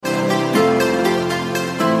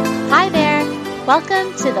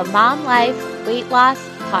Welcome to the Mom Life Weight Loss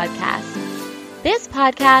Podcast. This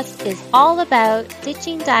podcast is all about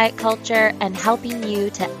ditching diet culture and helping you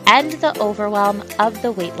to end the overwhelm of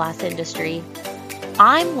the weight loss industry.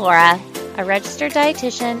 I'm Laura, a registered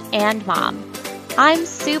dietitian and mom. I'm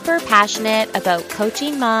super passionate about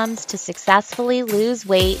coaching moms to successfully lose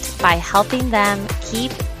weight by helping them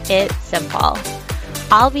keep it simple.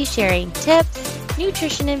 I'll be sharing tips,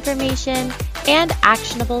 nutrition information, and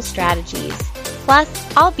actionable strategies. Plus,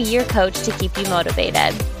 I'll be your coach to keep you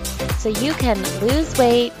motivated so you can lose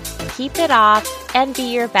weight, keep it off, and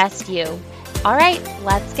be your best you. All right,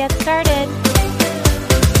 let's get started.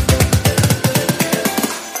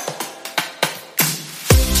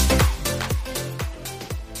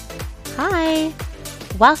 Hi,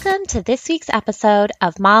 welcome to this week's episode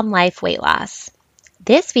of Mom Life Weight Loss.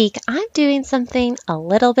 This week, I'm doing something a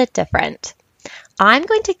little bit different. I'm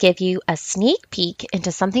going to give you a sneak peek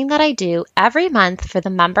into something that I do every month for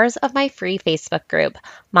the members of my free Facebook group,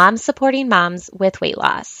 Moms Supporting Moms with Weight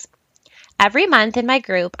Loss. Every month in my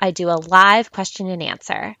group, I do a live question and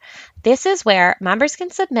answer. This is where members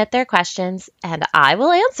can submit their questions and I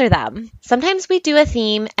will answer them. Sometimes we do a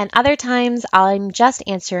theme and other times I'm just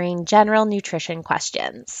answering general nutrition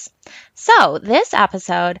questions. So this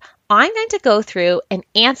episode, I'm going to go through and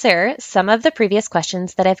answer some of the previous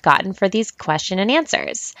questions that I've gotten for these question and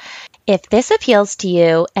answers. If this appeals to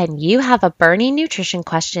you and you have a burning nutrition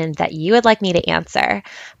question that you would like me to answer,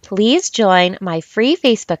 please join my free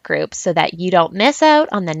Facebook group so that you don't miss out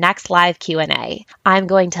on the next live Q&A. I'm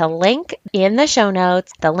going to link in the show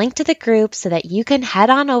notes the link to the group so that you can head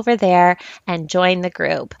on over there and join the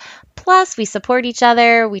group. Plus, we support each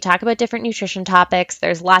other. We talk about different nutrition topics.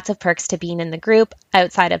 There's lots of perks to being in the group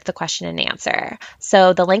outside of the question and answer.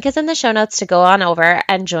 So the link is in the show notes to go on over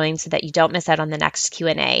and join so that you don't miss out on the next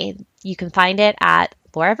Q&A. You can find it at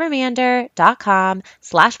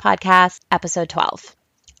lauravermander.com/podcast episode 12.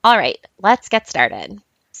 All right, let's get started.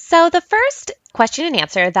 So the first question and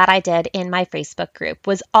answer that I did in my Facebook group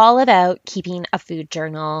was all about keeping a food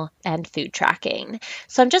journal and food tracking.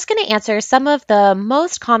 So I'm just going to answer some of the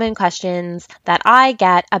most common questions that I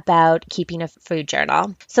get about keeping a food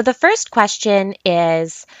journal. So the first question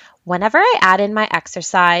is, whenever I add in my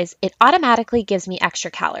exercise, it automatically gives me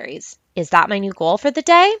extra calories. Is that my new goal for the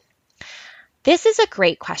day? This is a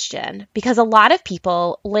great question because a lot of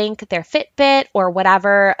people link their Fitbit or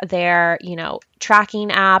whatever their,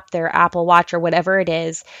 tracking app, their Apple Watch or whatever it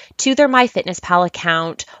is to their MyFitnessPal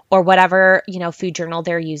account or whatever, food journal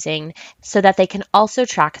they're using so that they can also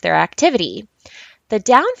track their activity. The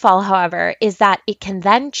downfall, however, is that it can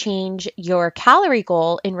then change your calorie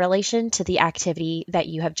goal in relation to the activity that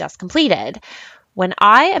you have just completed. When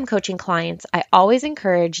I am coaching clients, I always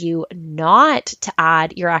encourage you not to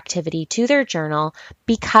add your activity to their journal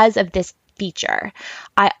because of this feature.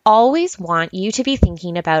 I always want you to be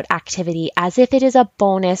thinking about activity as if it is a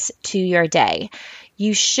bonus to your day.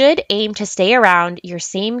 You should aim to stay around your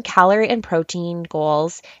same calorie and protein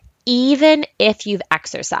goals, even if you've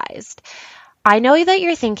exercised. I know that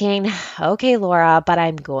you're thinking, okay, Laura, but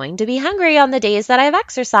I'm going to be hungry on the days that I've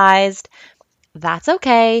exercised. That's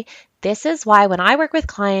okay. This is why when I work with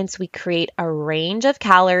clients, we create a range of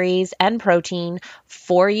calories and protein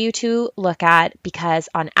for you to look at because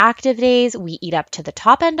on active days, we eat up to the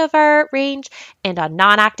top end of our range, and on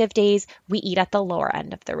non-active days, we eat at the lower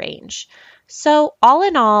end of the range. So all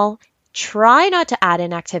in all, try not to add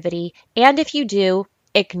in activity, and if you do,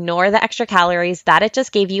 ignore the extra calories that it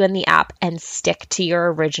just gave you in the app and stick to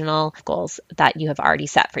your original goals that you have already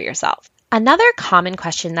set for yourself. Another common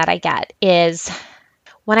question that I get is,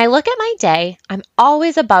 when I look at my day, I'm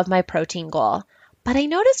always above my protein goal, but I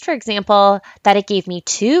noticed, for example, that it gave me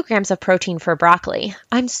 2 grams of protein for broccoli.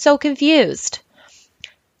 I'm so confused.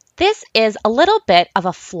 This is a little bit of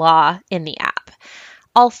a flaw in the app.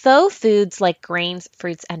 Although foods like grains,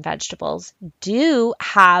 fruits, and vegetables do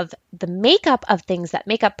have the makeup of things that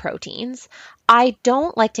make up proteins, I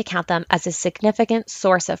don't like to count them as a significant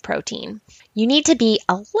source of protein. You need to be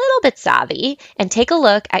a little bit savvy and take a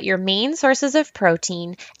look at your main sources of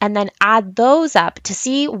protein and then add those up to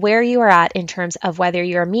see where you are at in terms of whether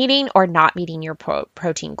you're meeting or not meeting your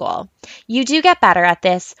protein goal. You do get better at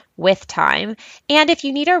this with time. And if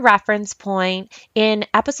you need a reference point, in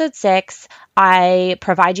episode 6, I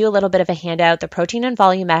provide you a little bit of a handout, the protein and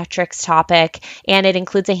volumetrics topic, and it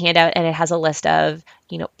includes a handout and it has a list of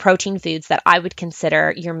protein foods that I would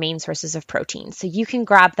consider your main sources of protein. So you can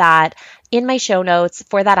grab that in my show notes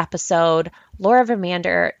for that episode,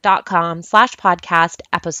 lauravermander.com/podcast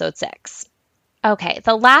episode 6. Okay,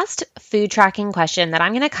 the last food tracking question that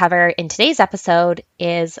I'm going to cover in today's episode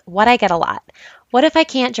is what I get a lot. What if I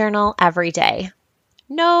can't journal every day?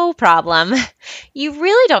 No problem. You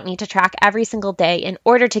really don't need to track every single day in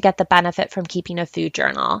order to get the benefit from keeping a food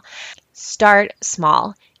journal. Start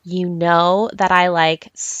small. You know that I like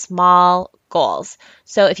small goals.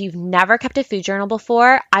 So if you've never kept a food journal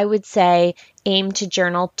before, I would say aim to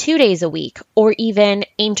journal 2 days a week, or even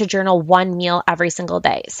aim to journal one meal every single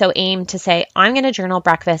day. So aim to say, I'm going to journal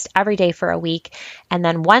breakfast every day for a week. And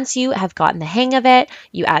then once you have gotten the hang of it,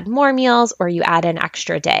 you add more meals or you add an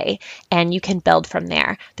extra day, and you can build from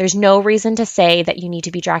there. There's no reason to say that you need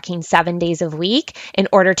to be tracking 7 days a week in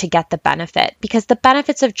order to get the benefit, because the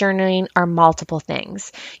benefits of journaling are multiple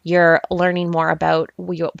things. You're learning more about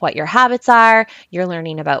what your habits are. You're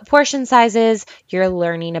learning about portion sizes. You're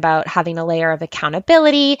learning about having a layer of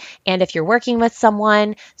accountability. And if you're working with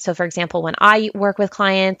someone, so for example, when I work with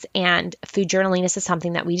clients and food journaling is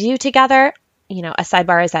something that we do together, a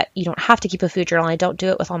sidebar is that you don't have to keep a food journal. I don't do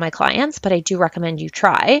it with all my clients, but I do recommend you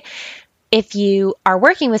try. If you are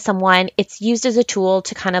working with someone, it's used as a tool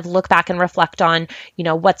to kind of look back and reflect on,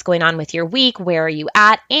 what's going on with your week, where are you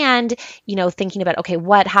at, and, thinking about, okay,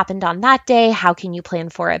 what happened on that day? How can you plan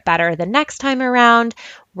for it better the next time around?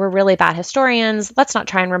 We're really bad historians. Let's not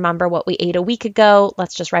try and remember what we ate a week ago.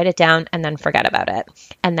 Let's just write it down and then forget about it.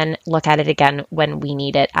 And then look at it again when we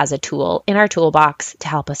need it as a tool in our toolbox to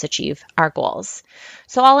help us achieve our goals.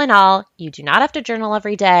 So all in all, you do not have to journal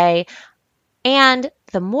every day. And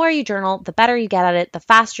the more you journal, the better you get at it, the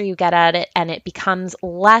faster you get at it, and it becomes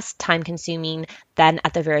less time consuming than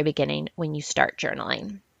at the very beginning when you start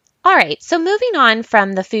journaling. All right, so moving on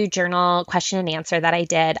from the food journal question and answer that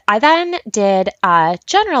I then did a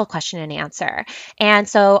general question and answer. And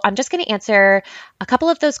so I'm just going to answer a couple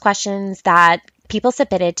of those questions that people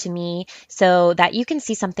submitted to me so that you can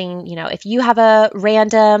see something, if you have a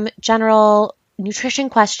random general nutrition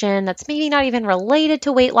question that's maybe not even related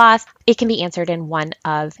to weight loss, it can be answered in one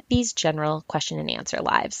of these general question and answer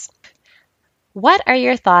lives. What are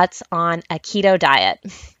your thoughts on a keto diet?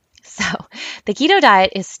 So the keto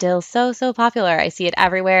diet is still so popular. I see it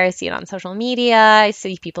everywhere. I see it on social media. I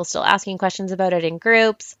see people still asking questions about it in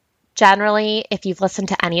groups. Generally, if you've listened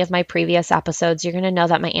to any of my previous episodes, you're going to know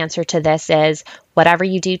that my answer to this is whatever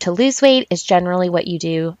you do to lose weight is generally what you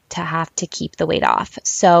do to have to keep the weight off.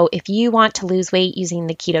 So if you want to lose weight using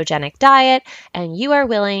the ketogenic diet and you are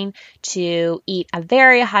willing to eat a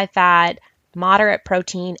very high fat, moderate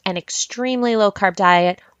protein, and extremely low carb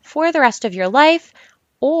diet for the rest of your life,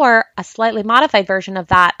 or a slightly modified version of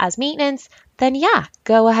that as maintenance, then yeah,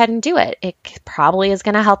 go ahead and do it. It probably is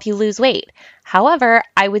going to help you lose weight. However,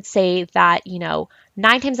 I would say that,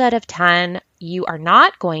 9 times out of 10, you are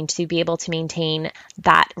not going to be able to maintain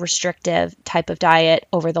that restrictive type of diet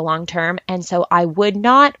over the long term. And so I would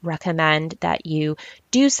not recommend that you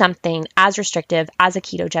do something as restrictive as a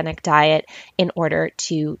ketogenic diet in order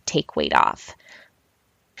to take weight off.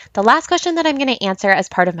 The last question that I'm going to answer as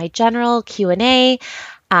part of my general Q&A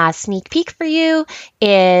sneak peek for you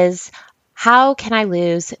is, how can I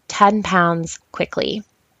lose 10 pounds quickly?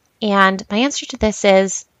 And my answer to this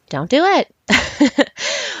is, don't do it.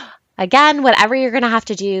 Again, whatever you're going to have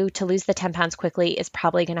to do to lose the 10 pounds quickly is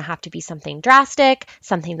probably going to have to be something drastic,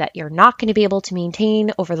 something that you're not going to be able to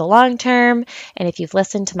maintain over the long term. And if you've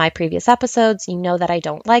listened to my previous episodes, you know that I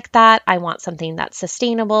don't like that. I want something that's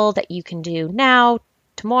sustainable that you can do now,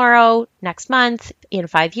 tomorrow, next month, in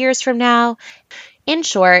 5 years from now. In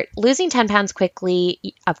short, losing 10 pounds quickly,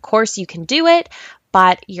 of course you can do it,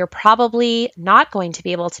 but you're probably not going to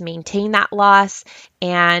be able to maintain that loss.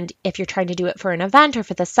 And if you're trying to do it for an event or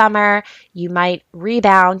for the summer, you might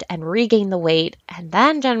rebound and regain the weight. And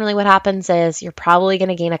then generally what happens is you're probably going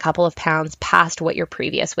to gain a couple of pounds past what your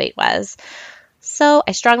previous weight was. So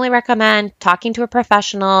I strongly recommend talking to a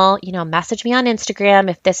professional, message me on Instagram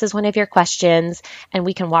if this is one of your questions, and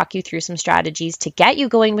we can walk you through some strategies to get you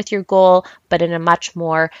going with your goal, but in a much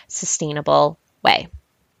more sustainable way.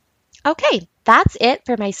 Okay, that's it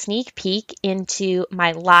for my sneak peek into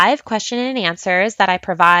my live question and answers that I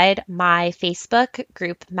provide my Facebook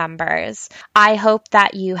group members. I hope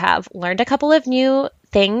that you have learned a couple of new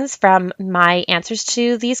things from my answers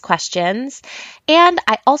to these questions. And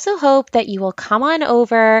I also hope that you will come on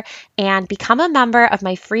over and become a member of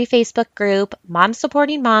my free Facebook group, Moms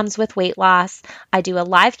Supporting Moms with Weight Loss. I do a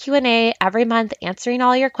live Q&A every month answering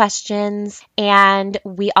all your questions. And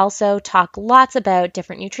we also talk lots about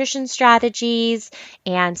different nutrition strategies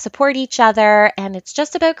and support each other. And it's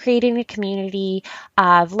just about creating a community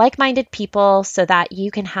of like-minded people so that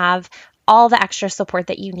you can have all the extra support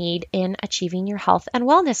that you need in achieving your health and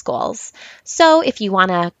wellness goals. So if you want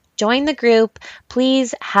to join the group,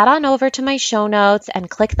 please head on over to my show notes and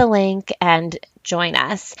click the link and join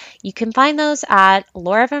us. You can find those at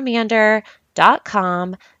lauravermander.com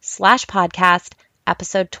lauravermander.com/podcast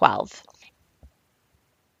episode 12.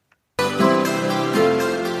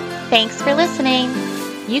 Thanks for listening.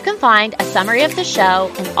 You can find a summary of the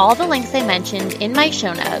show and all the links I mentioned in my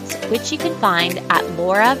show notes, which you can find at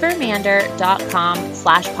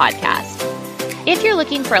lauravermander.com/podcast. If you're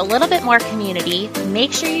looking for a little bit more community,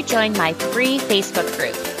 make sure you join my free Facebook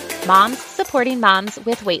group, Moms Supporting Moms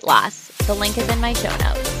with Weight Loss. The link is in my show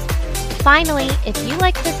notes. Finally, if you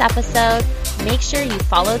liked this episode, make sure you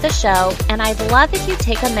follow the show, and I'd love if you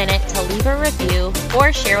take a minute to leave a review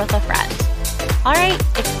or share with a friend. All right,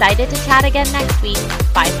 excited to chat again next week.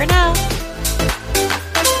 Bye for now.